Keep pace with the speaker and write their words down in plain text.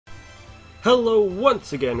Hello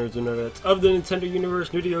once again, nerds and nerdettes of the Nintendo Universe.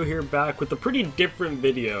 Nerdieo here, back with a pretty different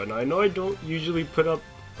video. Now I know I don't usually put up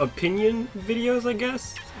opinion videos, I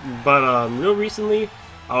guess, but real recently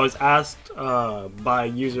I was asked by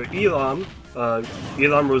user Elam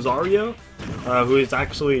Rosario, who is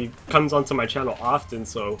actually comes onto my channel often.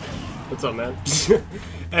 So, what's up, man?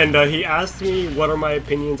 And he asked me what are my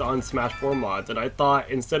opinions on Smash 4 mods, and I thought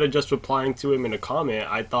instead of just replying to him in a comment,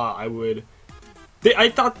 I thought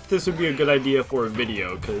this would be a good idea for a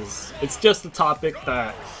video, because it's just a topic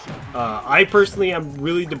that I personally am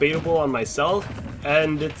really debatable on myself,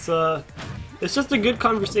 and it's just a good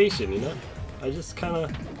conversation, you know? I just kind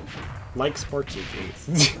of like sparking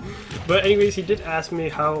things. But anyways, he did ask me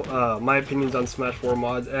how my opinions on Smash 4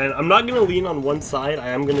 mods, and I'm not going to lean on one side. I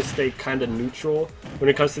am going to stay kind of neutral when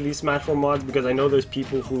it comes to these Smash 4 mods, because I know there's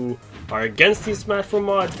people who are against these Smash 4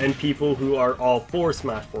 mods and people who are all for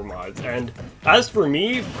Smash 4 mods. And as for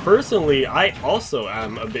me, personally, I also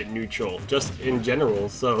am a bit neutral, just in general,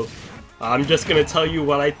 so I'm just going to tell you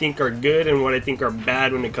what I think are good and what I think are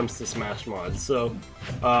bad when it comes to Smash mods. So,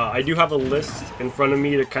 I do have a list in front of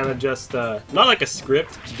me to kind of just, not like a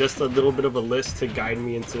script, just a little bit of a list to guide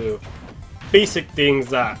me into basic things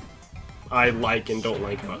that I like and don't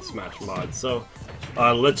like about Smash mods. So,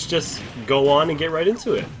 let's just go on and get right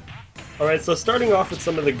into it. Alright, so starting off with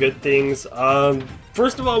some of the good things,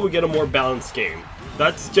 first of all, we get a more balanced game.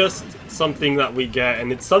 That's just something that we get,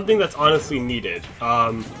 and it's something that's honestly needed.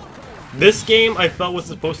 This game, I felt, was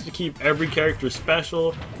supposed to keep every character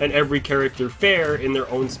special and every character fair in their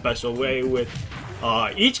own special way, with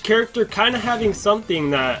each character kind of having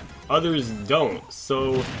something that others don't.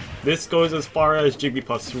 So this goes as far as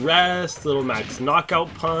Jigglypuff's Rest, Little Mac's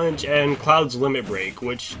Knockout Punch, and Cloud's Limit Break,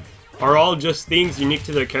 which are all just things unique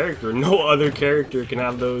to their character. No other character can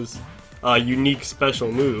have those unique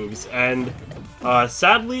special moves, and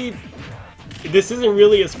sadly, this isn't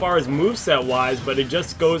really as far as moveset wise, but it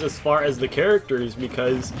just goes as far as the characters,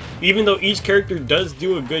 because even though each character does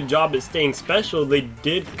do a good job at staying special, they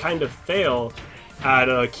did kind of fail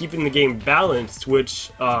at keeping the game balanced,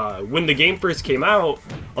 which when the game first came out,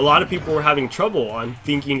 a lot of people were having trouble on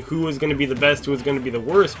thinking who was going to be the best, who was going to be the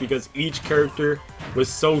worst, because each character was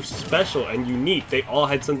so special and unique. They all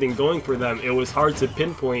had something going for them. It was hard to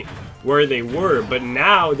pinpoint where they were, but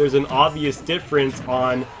now there's an obvious difference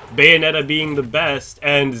on Bayonetta being the best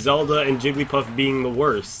and Zelda and Jigglypuff being the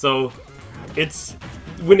worst. So it's,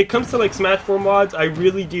 when it comes to like Smash 4 mods, I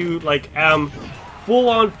really do am full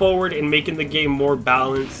on forward in making the game more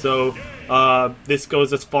balanced. So this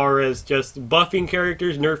goes as far as just buffing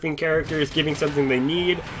characters, nerfing characters, giving something they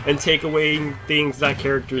need, and take away things that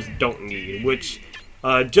characters don't need, which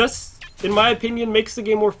just, in my opinion, makes the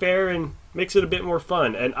game more fair and makes it a bit more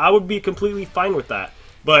fun, and I would be completely fine with that.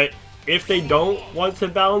 But if they don't want to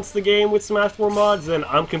balance the game with Smash 4 mods, then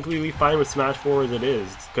I'm completely fine with Smash 4 as it is,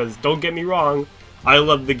 because don't get me wrong, I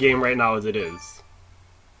love the game right now as it is.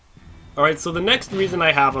 Alright, so the next reason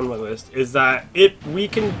I have on my list is that we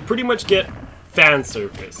can pretty much get fan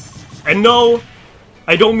service. And no,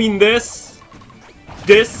 I don't mean this,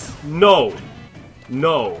 no.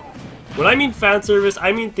 When I mean fan service,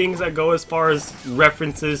 I mean things that go as far as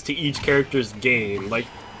references to each character's game, like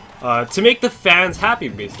to make the fans happy,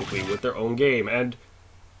 basically, with their own game. And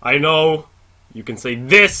I know you can say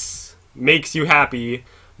this makes you happy,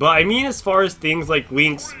 but I mean as far as things like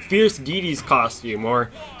Link's Fierce Deity's costume,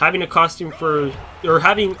 or having a costume or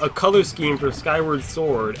having a color scheme for Skyward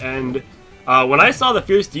Sword. And when I saw the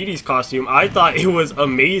Fierce Deity's costume, I thought it was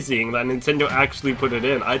amazing that Nintendo actually put it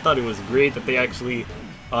in. I thought it was great that they actually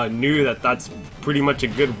knew that that's pretty much a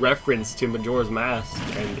good reference to Majora's Mask,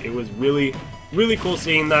 and it was really, really cool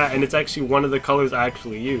seeing that, and it's actually one of the colors I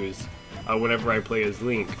actually use whenever I play as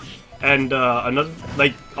Link. And another,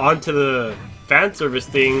 onto the fan service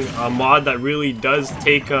thing, a mod that really does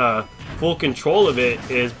take full control of it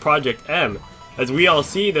is Project M. As we all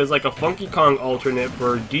see, there's like a Funky Kong alternate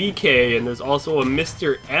for DK, and there's also a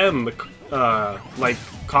Mr. M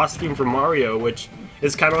costume for Mario, which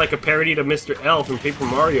is kind of like a parody to Mr. L from Paper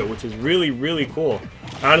Mario, which is really, really cool.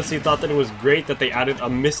 I honestly thought that it was great that they added a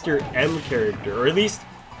Mr. M character, or at least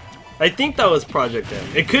I think that was Project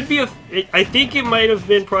M. It could be I think it might have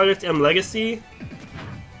been Project M Legacy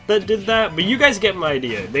that did that, but you guys get my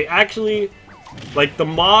idea. They actually, the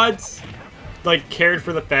mods, cared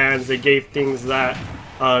for the fans. They gave things that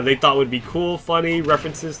they thought would be cool, funny,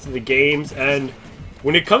 references to the games, and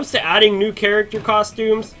when it comes to adding new character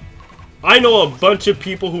costumes, I know a bunch of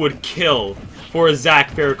people who would kill for a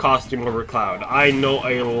Zack Fair costume over Cloud. I know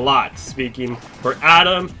a lot, speaking for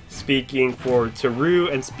Adam, speaking for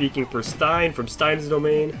Taru, and speaking for Stein from Stein's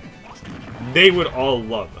Domain. they would all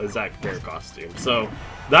love a Zack Bear costume. So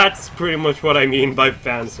that's pretty much what I mean by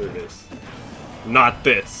fan service. Not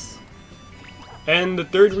this. And the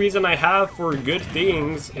third reason I have for good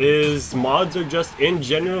things is mods are just in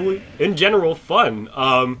general fun.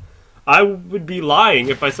 I would be lying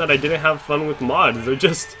if I said I didn't have fun with mods. They're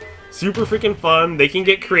just super freaking fun. They can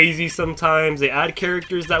get crazy sometimes. They add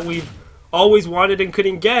characters that we've always wanted and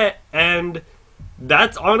couldn't get, and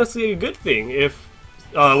that's honestly a good thing. If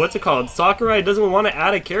what's it called? Sakurai doesn't want to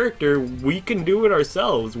add a character, we can do it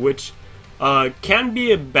ourselves, which can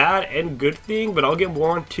be a bad and good thing, but I'll get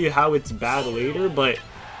more into how it's bad later. But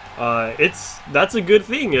that's a good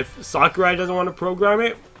thing. If Sakurai doesn't want to program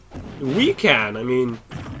it, we can. I mean,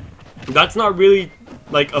 that's not really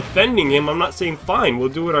like offending him. I'm not saying fine, we'll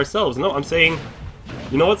do it ourselves. No, I'm saying,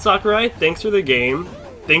 you know what, Sakurai, thanks for the game,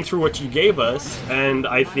 thanks for what you gave us, and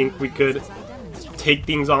I think we could take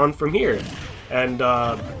things on from here. And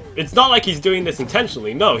it's not like he's doing this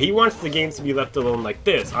intentionally. No, he wants the games to be left alone like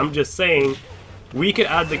this. I'm just saying we could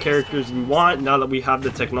add the characters we want now that we have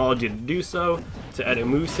the technology to do so, to edit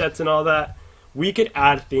movesets and all that. We could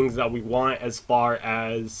add things that we want as far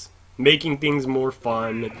as making things more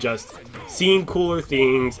fun, just seeing cooler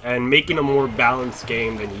things, and making a more balanced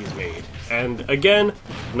game than he's made. And again,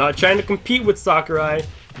 I'm not trying to compete with Sakurai,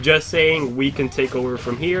 just saying we can take over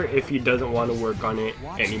from here if he doesn't want to work on it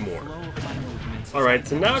anymore. Alright,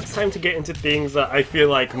 so now it's time to get into things that I feel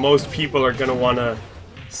like most people are going to want to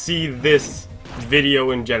see this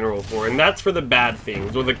video in general for, and that's for the bad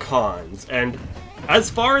things, or the cons. And as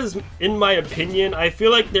far as, in my opinion, I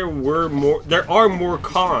feel like there are more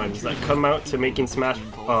cons that come out to making Smash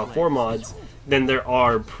 4 mods than there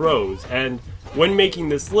are pros. And when making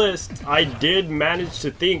this list, I did manage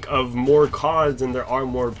to think of more cons than there are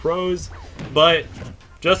more pros, but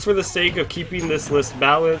just for the sake of keeping this list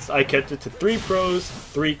balanced, I kept it to 3 pros,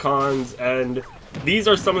 3 cons, and these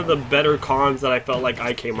are some of the better cons that I felt like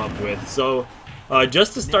I came up with. So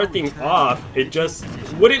just to start things off, it just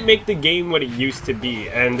wouldn't make the game what it used to be.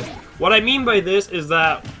 And what I mean by this is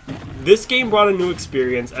that this game brought a new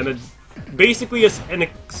experience, and basically an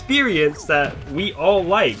experience that we all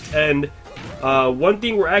liked. And one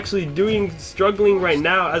thing we're actually struggling right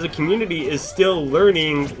now as a community is still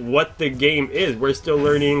learning what the game is. We're still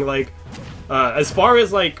learning, like, as far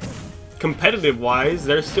as like competitive wise,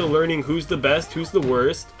 they're still learning who's the best, who's the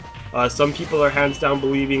worst. Some people are hands down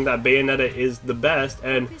believing that Bayonetta is the best,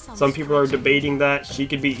 and some people are debating that she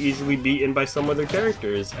could be easily beaten by some other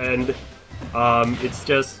characters. And it's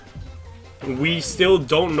just, we still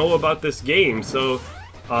don't know about this game. So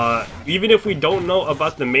even if we don't know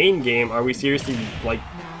about the main game, are we seriously, like,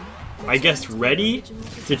 I guess, ready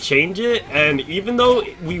to change it? And even though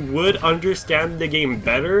we would understand the game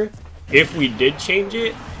better if we did change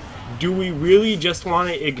it, do we really just want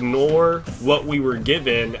to ignore what we were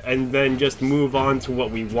given and then just move on to what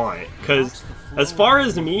we want? Because as far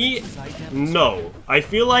as me, no. I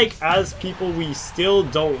feel like as people, we still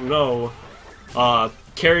don't know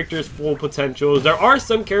characters' full potentials. There are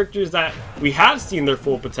some characters that we have seen their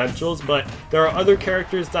full potentials, but there are other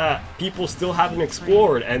characters that people still haven't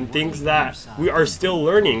explored, and things that we are still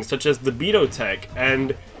learning, such as the Beto tech.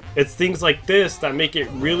 And it's things like this that make it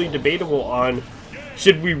really debatable on,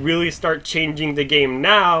 should we really start changing the game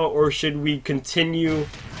now, or should we continue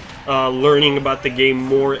learning about the game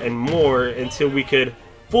more and more until we could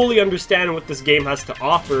fully understand what this game has to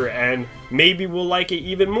offer, and maybe we'll like it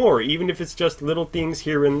even more, even if it's just little things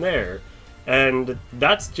here and there. And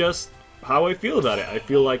that's just how I feel about it. I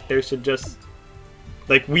feel like there should just,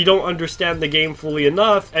 like, we don't understand the game fully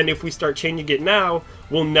enough, and if we start changing it now,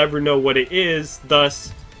 we'll never know what it is,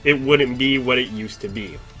 thus it wouldn't be what it used to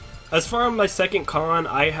be. As far as my second con,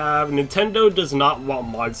 I have Nintendo does not want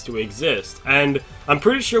mods to exist, and I'm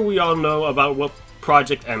pretty sure we all know about what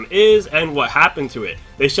Project M is and what happened to it.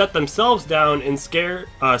 They shut themselves down and scared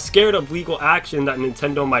of legal action that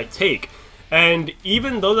Nintendo might take. And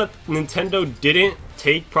even though that Nintendo didn't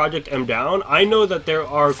take Project M down, I know that there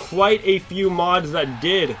are quite a few mods that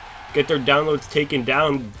did get their downloads taken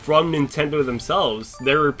down from Nintendo themselves.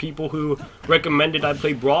 There were people who recommended I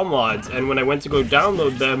play Brawl mods, and when I went to go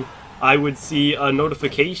download them, I would see a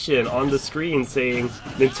notification on the screen saying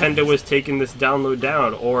Nintendo was taking this download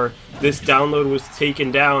down, or this download was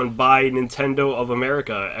taken down by Nintendo of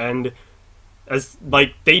America. And as,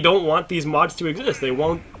 like, they don't want these mods to exist. They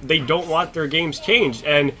don't want their games changed.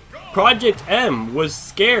 And Project M was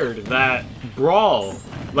scared that Brawl,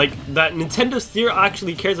 like, that Nintendo still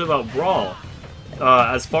actually cares about Brawl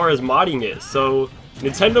as far as modding is. So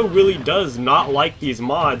Nintendo really does not like these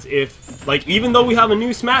mods. If, like, even though we have a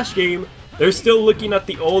new Smash game, they're still looking at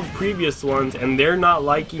the old previous ones and they're not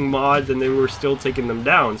liking mods and they were still taking them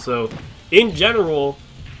down. So in general,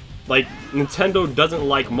 like, Nintendo doesn't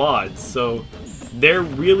like mods, so they're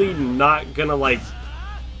really not gonna like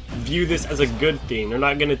view this as a good thing. They're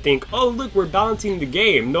not gonna think, oh look, we're balancing the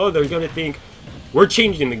game. No, they're gonna think, we're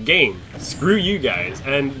changing the game. Screw you guys.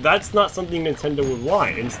 And that's not something Nintendo would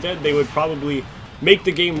want. Instead, they would probably make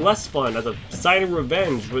the game less fun as a sign of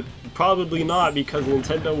revenge, but probably not, because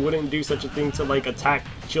Nintendo wouldn't do such a thing to like attack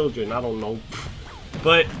children. I don't know.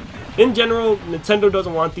 But in general, Nintendo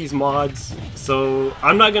doesn't want these mods, so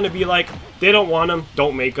I'm not gonna be like, they don't want them,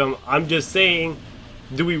 don't make them. I'm just saying,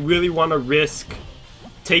 do we really want to risk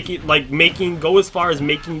go as far as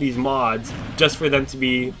making these mods just for them to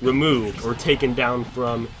be removed or taken down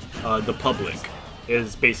from the public,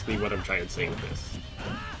 is basically what I'm trying to say with this.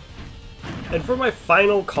 And for my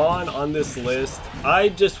final con on this list, I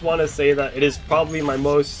just want to say that it is probably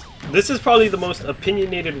this is probably the most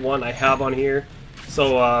opinionated one I have on here.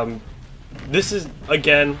 So this is,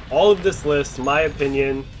 again, all of this list, my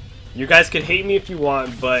opinion. You guys could hate me if you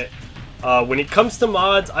want, but when it comes to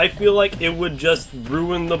mods, I feel like it would just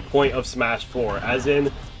ruin the point of Smash 4, as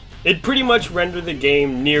in, it'd pretty much render the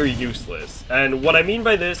game near useless. And what I mean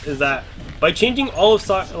by this is that by changing all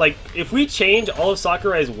of if we change all of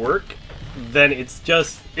Sakurai's work, then it's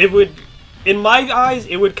just, it would, in my eyes,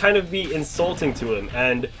 it would kind of be insulting to him,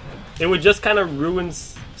 and it would just kind of ruin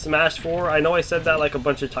Smash 4. I know I said that like a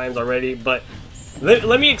bunch of times already, but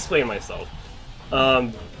let me explain myself.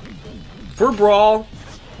 For Brawl,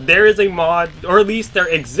 there is a mod, or at least there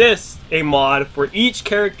exists a mod for each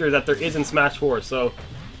character that there is in Smash 4. So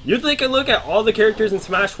you take a look at all the characters in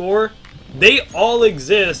Smash 4, they all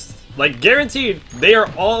exist, like guaranteed, they are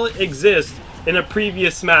all exist in a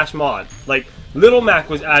previous Smash mod. Like Little Mac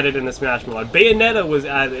was added in the Smash mod, Bayonetta was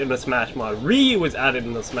added in the Smash mod, Ryu was added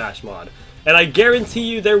in the Smash mod. And I guarantee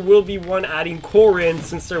you there will be one adding Corrin,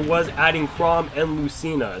 since there was adding Chrom and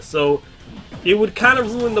Lucina. So it would kind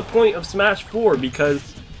of ruin the point of Smash 4,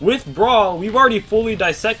 because with Brawl, we've already fully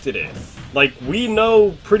dissected it. Like, we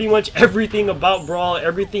know pretty much everything about Brawl,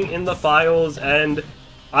 everything in the files, and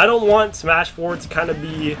I don't want Smash 4 to kind of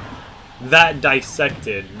be that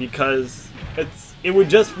dissected, because it would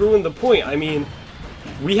just ruin the point. I mean,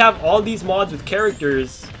 we have all these mods with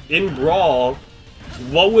characters in Brawl.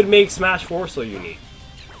 What would make Smash 4 so unique?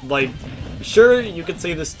 Like, sure, you could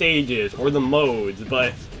say the stages or the modes,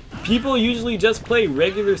 but people usually just play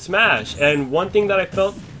regular Smash, and one thing that I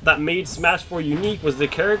felt that made Smash 4 unique was the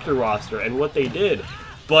character roster and what they did.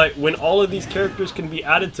 But when all of these characters can be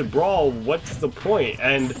added to Brawl, what's the point?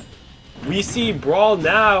 And we see Brawl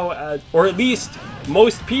now as, or at least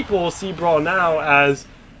most people see Brawl now as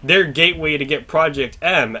their gateway to get Project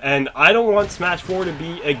M, and I don't want Smash 4 to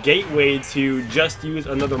be a gateway to just use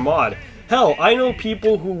another mod. Hell, I know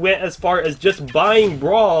people who went as far as just buying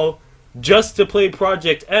Brawl just to play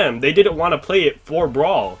Project M. They didn't want to play it for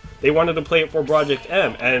Brawl. They wanted to play it for Project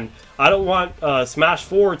M, and I don't want Smash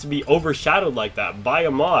 4 to be overshadowed like that by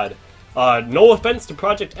a mod. No offense to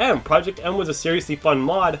Project M. Project M was a seriously fun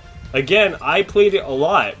mod. Again, I played it a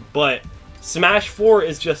lot, but Smash 4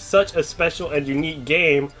 is just such a special and unique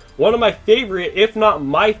game. One of my favorite, if not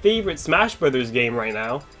my favorite, Smash Brothers game right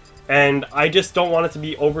now. And I just don't want it to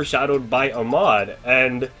be overshadowed by a mod.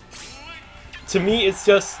 And to me, it's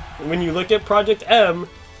just, when you look at Project M,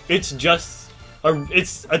 it's just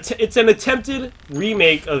it's an attempted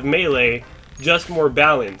remake of Melee, just more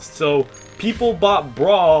balanced. So people bought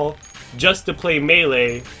Brawl just to play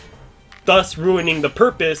Melee, thus ruining the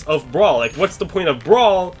purpose of Brawl. Like, what's the point of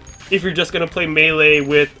Brawl if you're just gonna play Melee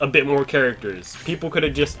with a bit more characters? People could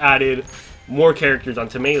have just added more characters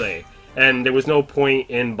onto Melee, and there was no point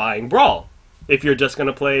in buying Brawl if you're just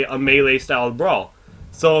gonna play a Melee-styled Brawl.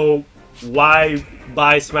 So why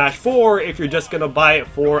buy Smash 4 if you're just gonna buy it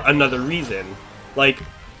for another reason? Like,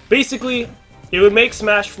 basically, it would make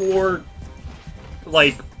Smash 4,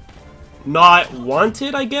 like, not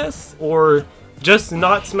wanted, I guess, or just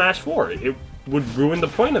not Smash 4. It would ruin the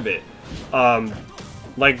point of it.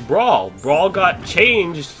 Like Brawl got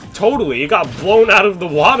changed totally. It got blown out of the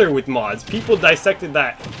water with mods. People dissected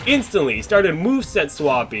that instantly. Started moveset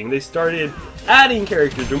swapping. They started adding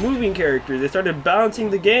characters, removing characters. They started balancing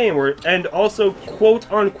the game, and also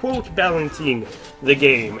quote-unquote balancing the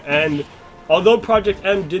game. And although Project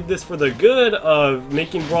M did this for the good of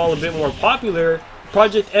making Brawl a bit more popular,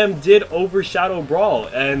 Project M did overshadow Brawl,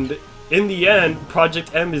 and in the end,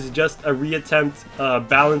 Project M is just a reattempt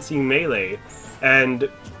balancing Melee. And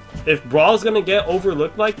if Brawl's gonna get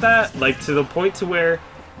overlooked like that, like to the point to where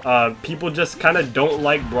people just kind of don't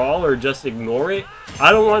like Brawl or just ignore it.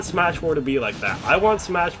 I don't want Smash 4 to be like that. I want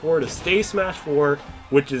Smash 4 to stay Smash 4,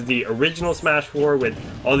 which is the original Smash 4 with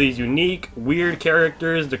all these unique, weird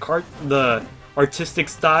characters, the artistic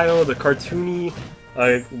style, the cartoony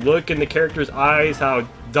look in the character's eyes, how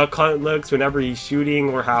Duck Hunt looks whenever he's shooting,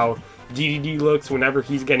 or how DDD looks whenever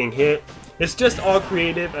he's getting hit. It's just all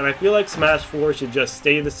creative, and I feel like Smash 4 should just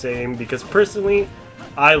stay the same, because personally,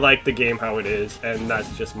 I like the game how it is, and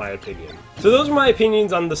that's just my opinion. So those are my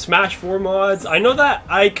opinions on the Smash 4 mods. I know that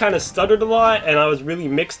I kind of stuttered a lot, and I was really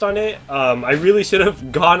mixed on it. I really should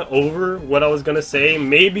have gone over what I was going to say.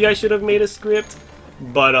 Maybe I should have made a script,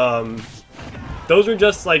 but those were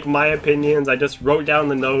just like my opinions. I just wrote down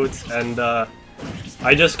the notes, and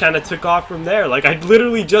I just kind of took off from there. Like, I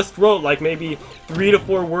literally just wrote like maybe 3 to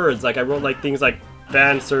 4 words. Like, I wrote like things like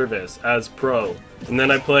fan service as pro, and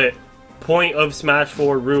then I put point of Smash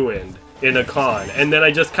 4 ruined in a con, and then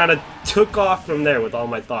I just kind of took off from there with all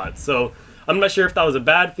my thoughts. So I'm not sure if that was a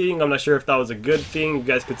bad thing, I'm not sure if that was a good thing. You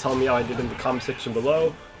guys could tell me how I did in the comment section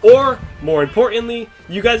below, or more importantly,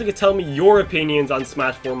 you guys could tell me your opinions on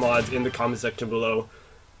Smash 4 mods in the comment section below.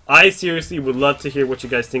 I seriously would love to hear what you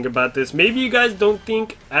guys think about this. Maybe you guys don't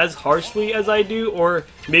think as harshly as I do, or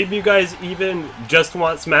maybe you guys even just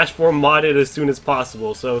want Smash 4 modded as soon as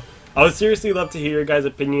possible. So I would seriously love to hear your guys'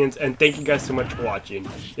 opinions, and thank you guys so much for watching.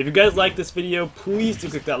 If you guys like this video, please do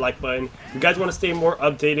click that like button. If you guys want to stay more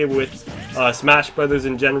updated with Smash Brothers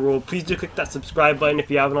in general, please do click that subscribe button if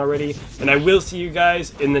you haven't already, and I will see you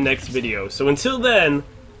guys in the next video. So until then,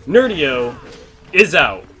 Nerdieo is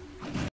out.